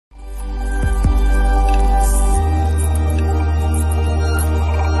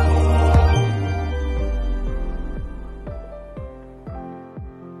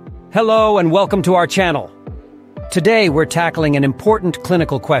Hello and welcome to our channel. Today we're tackling an important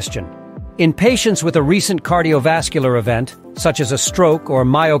clinical question. In patients with a recent cardiovascular event, such as a stroke or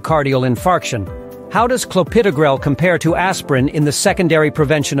myocardial infarction, how does clopidogrel compare to aspirin in the secondary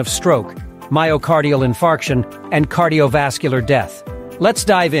prevention of stroke, myocardial infarction, and cardiovascular death? Let's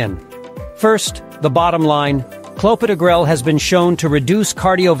dive in. First, the bottom line. Clopidogrel has been shown to reduce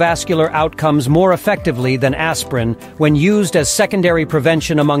cardiovascular outcomes more effectively than aspirin when used as secondary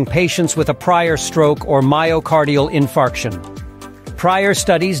prevention among patients with a prior stroke or myocardial infarction. Prior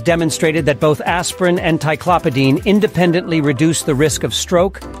studies demonstrated that both aspirin and ticlopidine independently reduce the risk of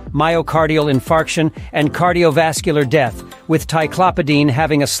stroke, myocardial infarction, and cardiovascular death, with ticlopidine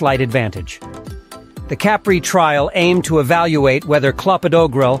having a slight advantage. The CAPRI trial aimed to evaluate whether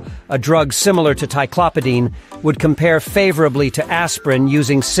clopidogrel, a drug similar to ticlopidine, would compare favorably to aspirin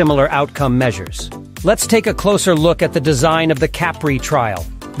using similar outcome measures. Let's take a closer look at the design of the CAPRI trial.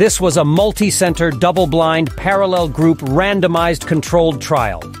 This was a multi-center, double-blind, parallel group randomized controlled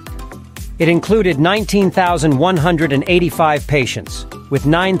trial. It included 19,185 patients, with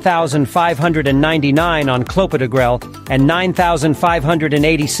 9,599 on clopidogrel and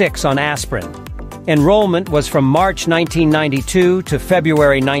 9,586 on aspirin. Enrollment was from March 1992 to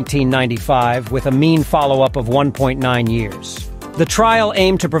February 1995, with a mean follow-up of 1.9 years. The trial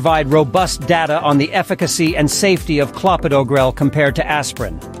aimed to provide robust data on the efficacy and safety of clopidogrel compared to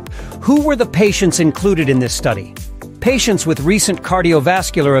aspirin. Who were the patients included in this study? Patients with recent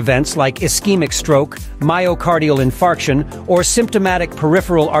cardiovascular events like ischemic stroke, myocardial infarction, or symptomatic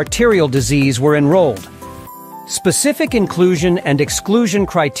peripheral arterial disease were enrolled. Specific inclusion and exclusion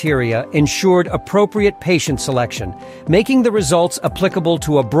criteria ensured appropriate patient selection, making the results applicable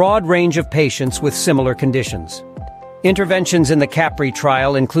to a broad range of patients with similar conditions. Interventions in the CAPRI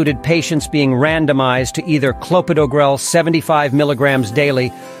trial included patients being randomized to either clopidogrel 75 mg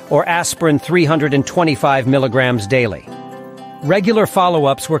daily or aspirin 325 mg daily. Regular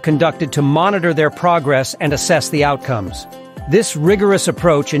follow-ups were conducted to monitor their progress and assess the outcomes. This rigorous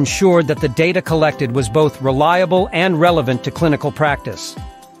approach ensured that the data collected was both reliable and relevant to clinical practice.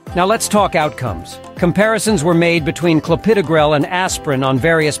 Now let's talk outcomes. Comparisons were made between clopidogrel and aspirin on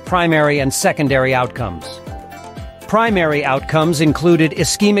various primary and secondary outcomes. Primary outcomes included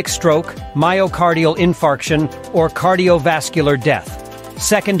ischemic stroke, myocardial infarction, or cardiovascular death.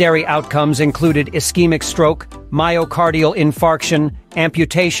 Secondary outcomes included ischemic stroke, myocardial infarction,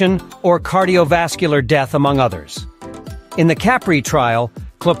 amputation, or cardiovascular death, among others. In the CAPRI trial,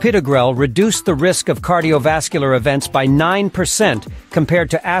 clopidogrel reduced the risk of cardiovascular events by 9% compared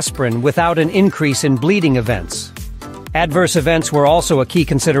to aspirin without an increase in bleeding events. Adverse events were also a key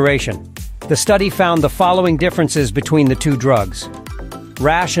consideration. The study found the following differences between the two drugs.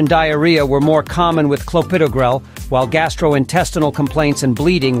 Rash and diarrhea were more common with clopidogrel, while gastrointestinal complaints and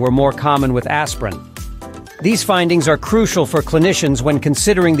bleeding were more common with aspirin. These findings are crucial for clinicians when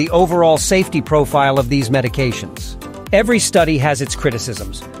considering the overall safety profile of these medications. Every study has its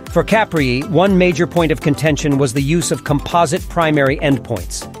criticisms. For CAPRI, one major point of contention was the use of composite primary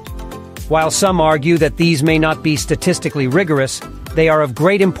endpoints. While some argue that these may not be statistically rigorous, they are of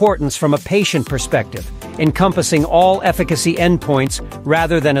great importance from a patient perspective, encompassing all efficacy endpoints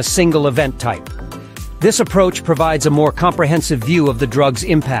rather than a single event type. This approach provides a more comprehensive view of the drug's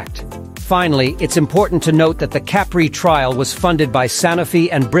impact. Finally, it's important to note that the CAPRI trial was funded by Sanofi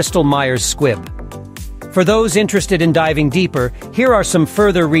and Bristol Myers Squibb. For those interested in diving deeper, here are some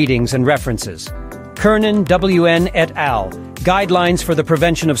further readings and references. Kernan, W.N. et al., Guidelines for the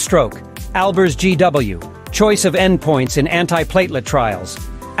Prevention of Stroke. Albers, G.W., Choice of Endpoints in Antiplatelet Trials.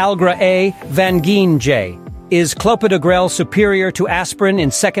 Algra A., Van Geen J. Is clopidogrel superior to aspirin in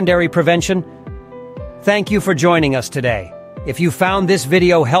secondary prevention? Thank you for joining us today. If you found this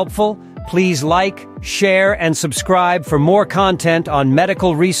video helpful, please like, share, and subscribe for more content on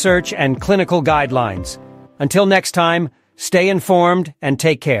medical research and clinical guidelines. Until next time, stay informed and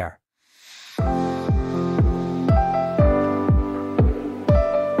take care.